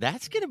 guys.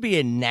 That's gonna be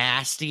a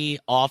nasty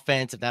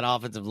offense if that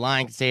offensive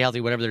line can stay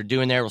healthy. Whatever they're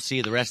doing there, we'll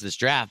see the rest of this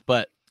draft.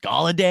 But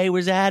Galladay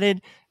was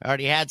added.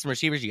 Already had some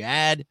receivers. You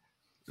add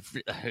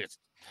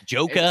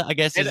Joker, I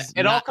guess.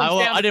 It all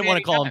comes down. I didn't want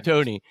to call him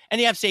Tony. And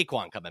you have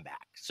Saquon coming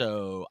back.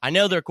 So I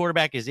know their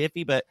quarterback is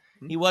iffy, but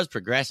he was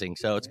progressing.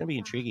 So it's going to be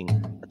intriguing.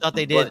 I thought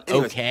they did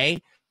okay.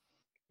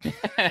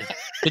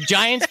 The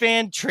Giants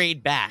fan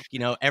trade back,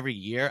 every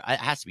year. It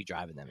has to be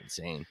driving them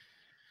insane.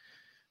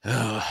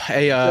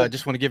 Hey,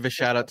 just want to give a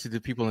shout out to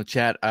the people in the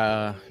chat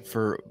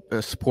for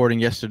supporting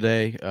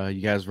yesterday.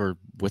 You guys were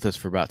with us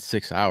for about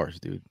 6 hours,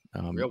 dude.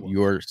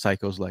 You're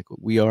psychos like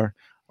we are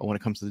when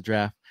it comes to the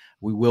draft.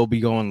 We will be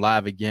going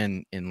live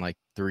again in like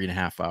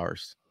 3.5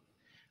 hours.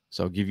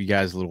 So I'll give you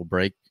guys a little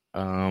break.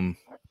 You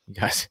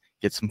guys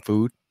get some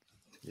food.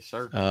 Yes,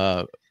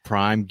 sir.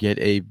 Prime, get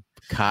a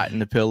cot in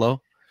the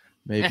pillow.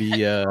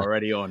 Maybe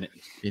already on it.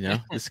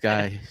 This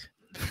guy's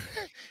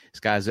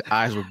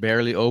eyes were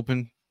barely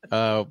open.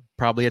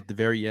 Probably at the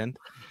very end.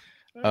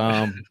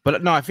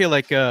 But no, I feel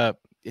like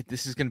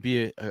this is going to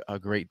be a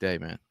great day,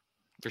 man.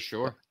 For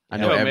sure. I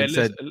know Evan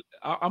said.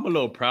 I'm a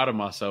little proud of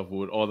myself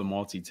with all the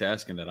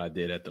multitasking that I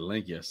did at the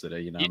link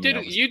yesterday.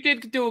 You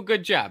did do a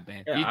good job,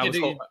 man. Yeah,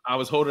 I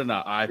was holding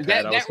an iPad.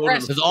 That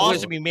rest was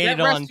awesome. You made it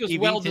on TV. Was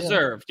well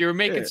deserved. You were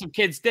making some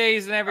kids'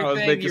 days and everything. I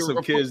was making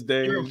some kids'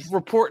 days. You were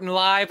reporting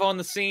live on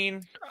the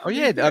scene. Oh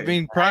yeah, I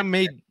mean, Prime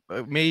made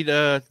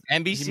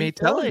NBC. He made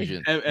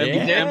television.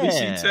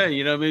 NBC 10.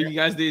 You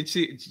guys didn't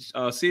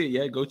see it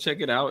yet. Go check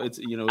it out. It's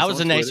I was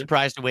a nice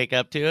surprise to wake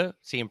up to it,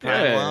 seeing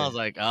Prime. I was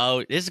like,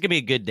 oh, this is gonna be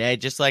a good day.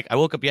 Just like I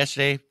woke up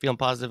yesterday feeling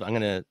positive. I'm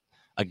gonna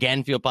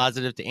again feel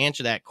positive to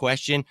answer that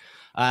question.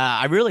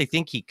 I really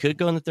think he could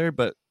go in the third,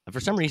 but for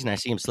some reason I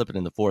see him slipping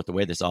in the fourth the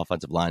way this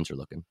offensive lines are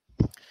looking.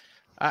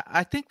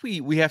 I think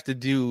we have to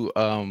do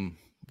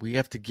we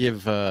have to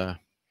give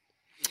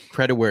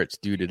credit where it's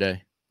due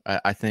today.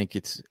 I think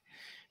it's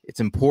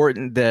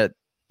important that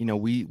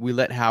we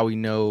let Howie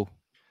know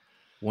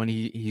when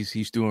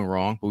he's doing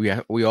wrong,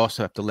 but we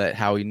also have to let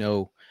Howie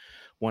know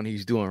when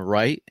he's doing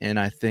right. And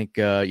I think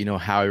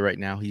Howie right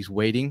now he's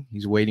waiting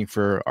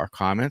for our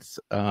comments.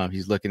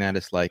 He's looking at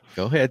us like,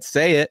 go ahead,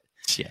 say it.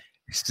 Yeah.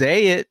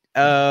 Say it,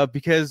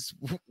 because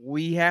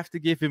we have to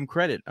give him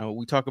credit.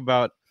 We talk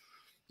about,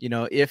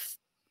 if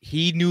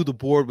he knew the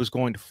board was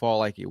going to fall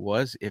like it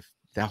was, if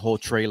that whole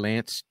Trey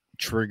Lance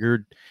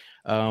triggered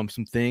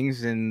some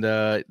things, and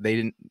they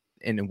didn't,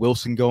 and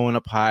Wilson going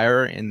up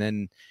higher, and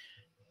then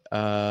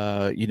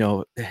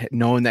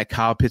knowing that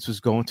Kyle Pitts was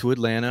going to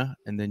Atlanta,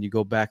 and then you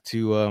go back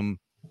to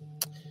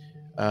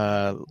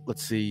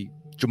let's see,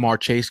 Jamar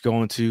Chase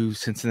going to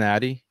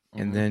Cincinnati,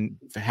 and then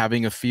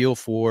having a feel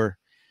for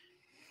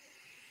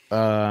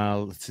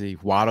let's see,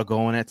 Waddle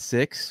going at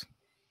 6.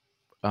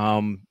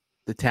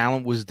 The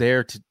talent was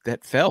there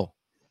that fell.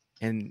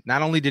 And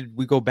not only did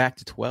we go back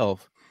to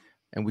 12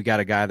 and we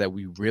got a guy that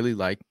we really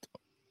liked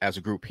as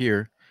a group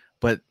here,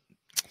 but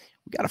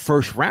we got a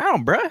first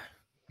round, bruh,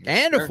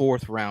 and a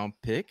fourth round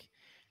pick.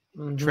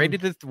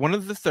 Traded one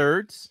of the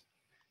thirds.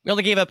 We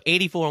only gave up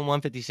 84 and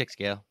 156,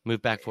 Gale.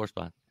 Moved back 4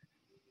 spot.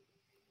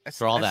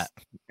 For all that.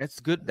 That's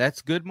good.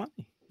 That's good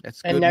money.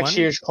 That's and good next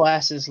money. year's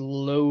class is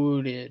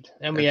loaded,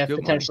 and we That's have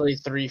good potentially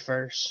 3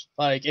 firsts.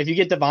 Like if you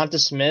get Devonta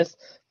Smith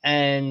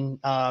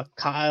and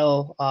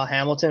Kyle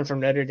Hamilton from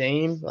Notre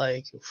Dame,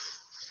 like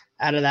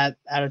out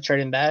of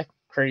trading back,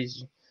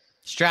 crazy.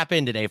 Strap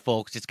in today,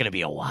 folks. It's gonna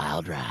be a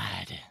wild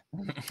ride.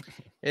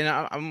 And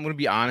I'm going to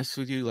be honest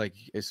with you, like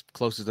as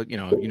close as how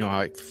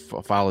I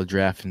follow the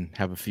draft and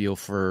have a feel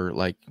for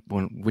like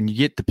when you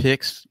get the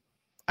picks,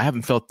 I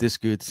haven't felt this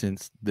good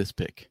since this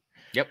pick.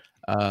 Yep.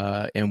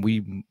 And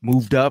we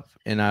moved up,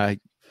 and I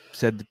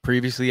said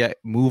previously I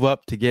move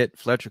up to get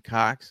Fletcher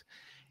Cox,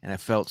 and I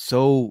felt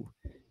so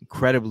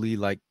incredibly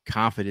like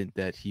confident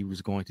that he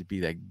was going to be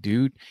that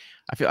dude.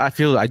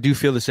 I do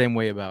feel the same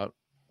way about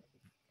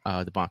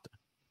Devonta.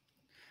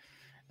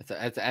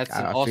 That's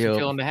an awesome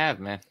feeling to have,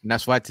 man. And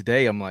that's why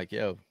today I'm like,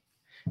 yo,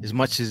 as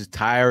much as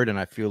tired and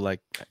I feel like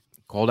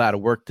called out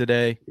of work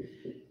today,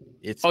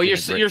 it's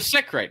you're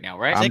sick right now,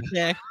 right?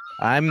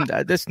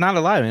 That's not a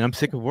lie, man. I'm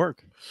sick of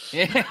work.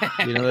 Yeah.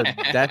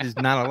 That is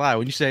not a lie.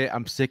 When you say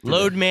I'm sick,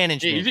 load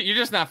management. You're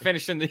just not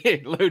finishing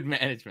the load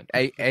management.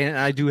 And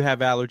I do have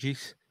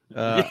allergies.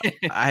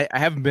 I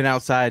haven't been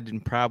outside in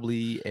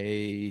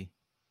probably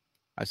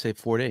I'd say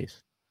 4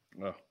 days.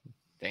 Oh,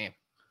 damn.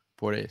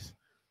 4 days.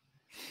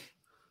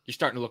 You're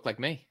starting to look like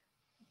me.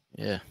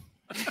 Yeah.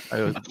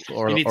 You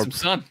need some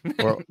sun.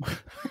 I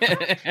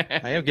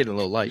am getting a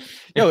little light.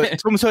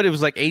 Someone said it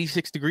was like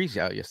 86 degrees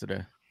out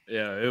yesterday.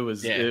 Yeah, it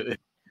was. Yeah.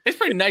 It's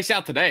pretty nice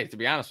out today, to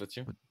be honest with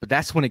you. But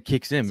that's when it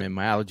kicks in, man.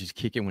 My allergies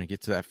kick in when it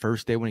gets to that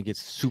first day when it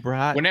gets super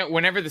hot.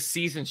 Whenever the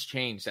seasons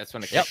change, that's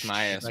when it kicks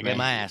my ass. I get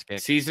my ass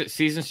kicked.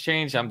 Seasons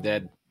change, I'm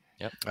dead.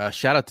 Yep.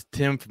 Shout out to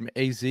Tim from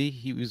AZ.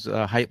 He was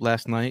hyped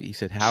last night. He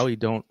said, "Howie,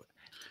 don't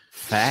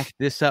fact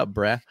this up,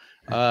 bruh."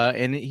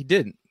 And he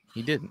didn't.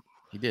 He didn't.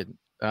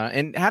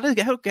 And how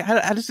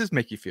does this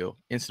make you feel?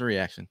 Instant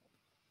reaction.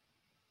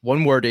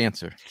 One word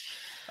answer.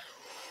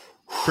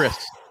 Chris.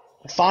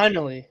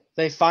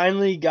 They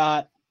finally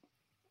got.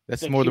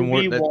 That's more than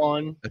one.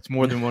 One. That's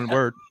more than one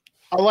word.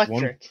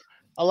 Electric.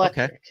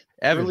 Okay.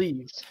 Evan.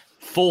 Relieved.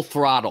 Full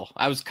throttle.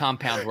 I was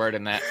compound word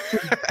in that.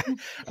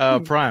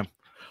 Prime.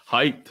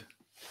 Hyped.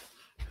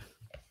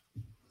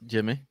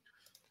 Jimmy.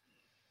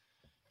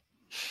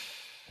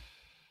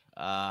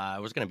 I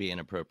was going to be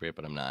inappropriate,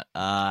 but I'm not.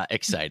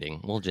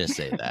 Exciting. We'll just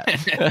say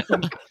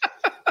that.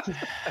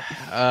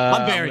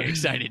 I'm very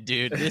excited,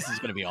 dude. This is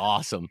going to be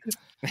awesome.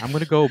 I'm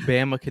going to go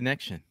Bama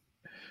connection.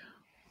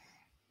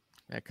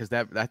 Because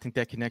I think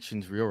that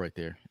connection's real right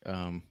there.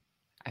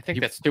 I think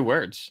that's 2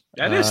 words.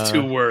 That is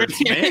 2 words,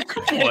 man.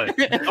 Come on.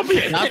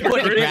 Not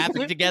putting a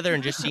graphic together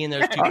and just seeing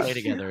those 2 play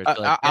together. It's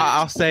like,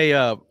 I'll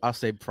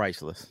say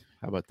priceless.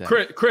 How about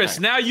that? Chris,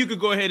 now you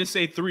could go ahead and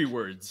say 3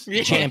 words.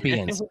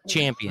 Champions.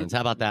 How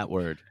about that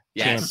word?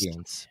 Yes.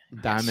 Champions.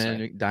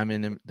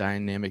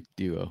 Dynamic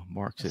duo.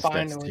 Marxist.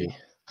 Finally.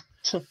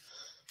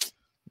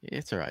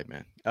 It's all right,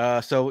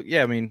 man. So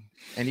yeah, I mean,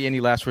 any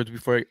last words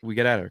before we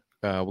get at her?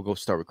 We'll go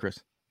start with Chris.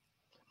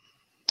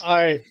 All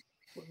right.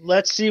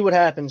 Let's see what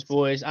happens,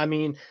 boys. I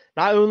mean,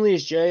 not only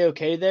is Jay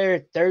okay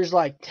there's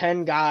like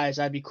 10 guys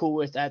I'd be cool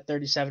with at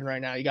 37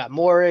 right now. You got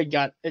Mora, you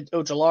got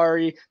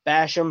Ojolari,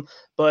 Basham,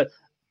 but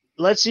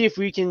let's see if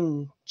we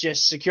can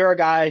just secure a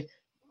guy,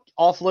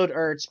 offload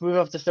Ertz, move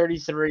up to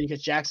 33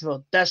 because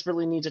Jacksonville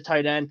desperately needs a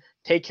tight end,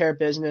 take care of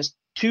business.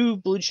 2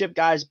 blue chip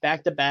guys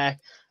back to back.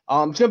 It's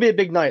going to be a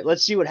big night.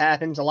 Let's see what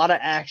happens. A lot of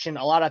action,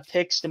 a lot of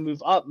picks to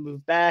move up,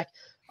 move back.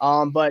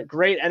 But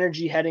great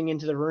energy heading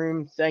into the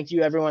room. Thank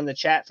you, everyone in the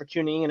chat, for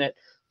tuning in at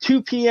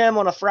 2 p.m.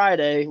 on a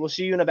Friday. We'll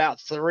see you in about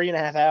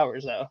 3.5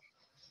 hours, though.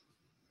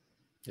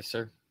 Yes,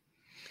 sir.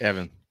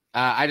 Evan.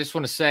 I just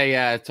want to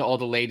say to all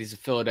the ladies of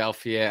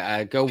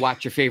Philadelphia, go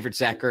watch your favorite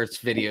Zach Ertz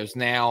videos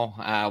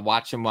now.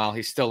 Watch him while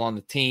he's still on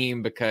the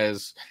team,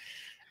 because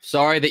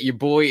sorry that your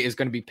boy is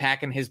going to be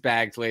packing his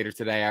bags later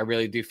today. I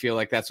really do feel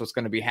like that's what's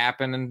going to be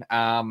happening.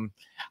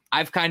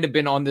 I've kind of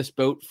been on this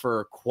boat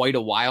for quite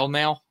a while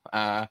now,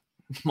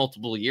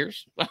 multiple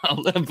years.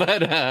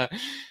 But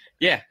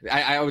yeah,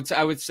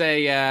 I would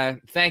say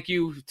thank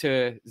you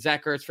to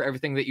Zach Ertz for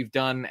everything that you've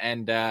done,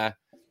 and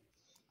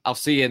I'll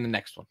see you in the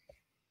next one.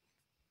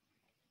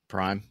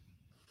 Prime.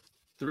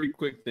 3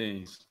 quick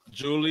things.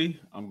 Julie,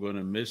 I'm going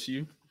to miss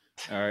you.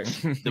 All right.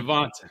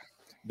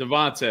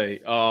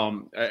 Devontae,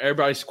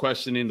 everybody's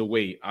questioning the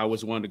weight. I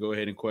was one to go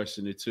ahead and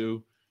question it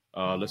too.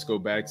 Let's go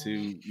back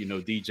to,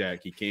 D-Jack.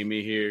 He came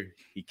in here.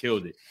 He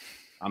killed it.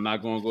 I'm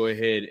not going to go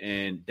ahead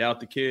and doubt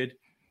the kid.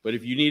 But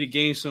if you need to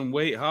gain some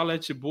weight, holler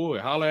at your boy.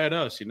 Holler at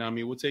us. You know what I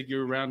mean? We'll take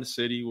you around the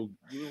city. We'll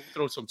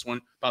throw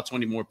about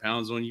 20 more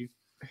pounds on you.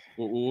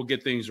 We'll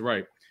get things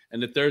right.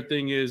 And the third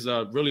thing is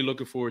really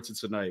looking forward to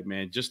tonight,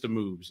 man. Just the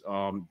moves,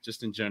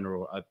 just in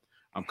general.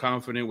 I'm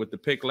confident with the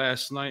pick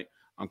last night.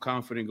 I'm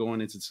confident going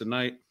into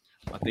tonight.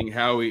 I think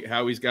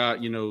Howie's got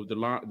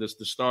the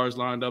stars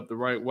lined up the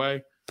right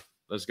way.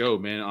 Let's go,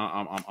 man.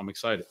 I'm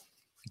excited.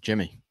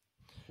 Jimmy.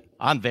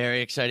 I'm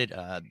very excited.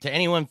 To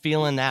anyone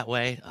feeling that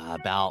way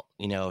about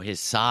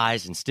his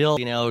size and still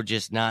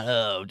just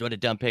not what a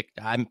dumb pick.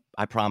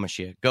 I promise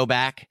you, go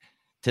back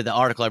to the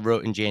article I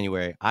wrote in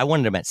January. I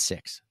wanted him at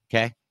 6.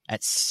 Okay.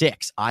 At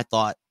 6, I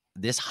thought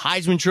this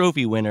Heisman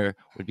Trophy winner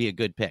would be a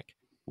good pick.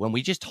 When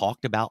we just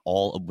talked about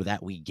all of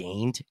that we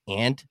gained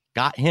and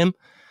got him,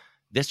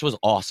 this was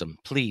awesome.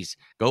 Please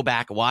go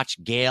back,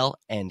 watch Gail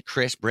and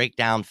Chris break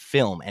down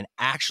film and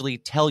actually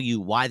tell you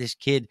why this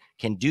kid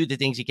can do the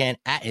things he can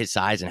at his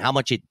size and how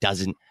much it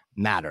doesn't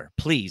matter.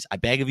 Please, I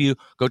beg of you,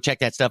 go check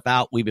that stuff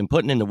out. We've been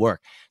putting in the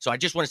work. So I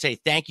just want to say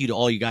thank you to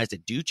all you guys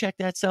that do check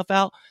that stuff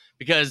out,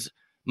 because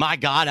my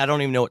God, I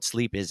don't even know what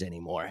sleep is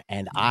anymore.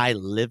 And I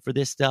live for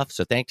this stuff.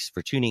 So thanks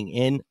for tuning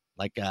in.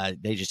 Like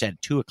they just said,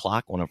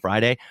 2:00 on a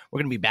Friday. We're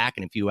going to be back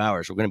in a few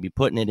hours. We're going to be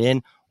putting it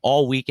in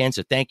all weekend.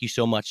 So thank you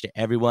so much to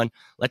everyone.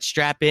 Let's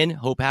strap in.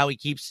 Hope Howie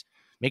keeps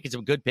making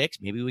some good picks.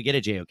 Maybe we get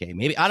a JOK.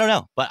 Maybe, I don't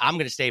know. But I'm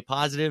going to stay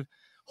positive,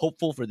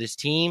 hopeful for this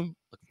team,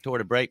 looking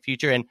toward a bright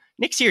future. And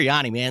Nick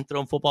Sirianni, man,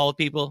 throwing football with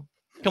people.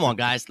 Come on,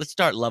 guys. Let's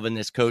start loving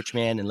this coach,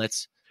 man, and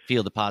let's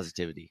feel the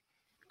positivity.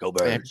 Go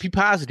Birds. Man, be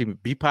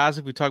positive. Be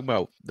positive. We talk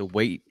about the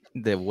weight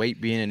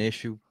being an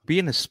issue,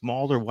 being a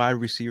smaller wide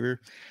receiver,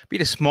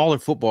 being a smaller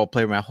football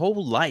player. My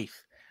whole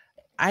life,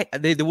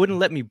 they wouldn't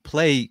let me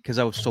play because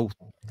I was so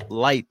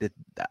light that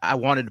I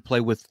wanted to play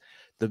with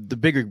the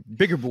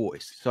bigger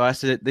boys. So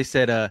they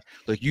said,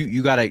 look,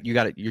 you gotta,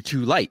 you're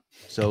too light.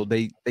 So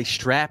they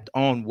strapped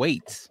on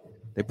weights.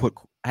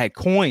 I had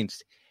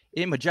coins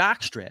in my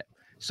jock strap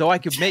so I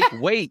could make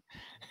weight.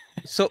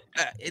 So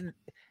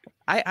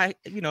I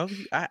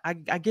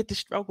get the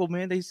struggle,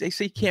 man. They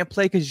say you can't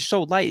play because you're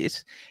so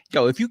light.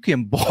 If you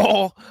can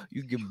ball,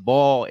 you can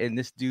ball. And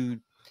this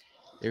dude,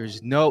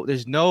 there's no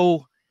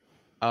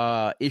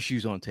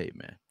issues on tape,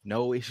 man.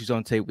 No issues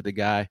on tape with the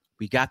guy.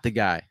 We got the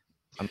guy.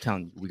 I'm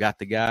telling you, we got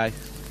the guy.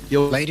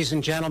 Ladies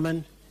and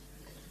gentlemen,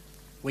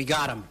 we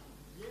got him.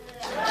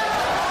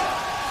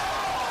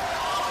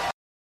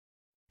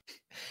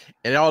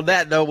 And on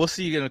that note, we'll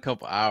see you in a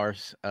couple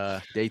hours.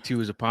 Day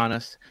 2 is upon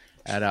us.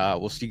 And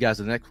we'll see you guys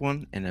in the next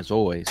one. And as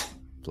always,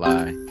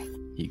 fly,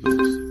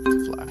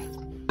 Eagles, fly.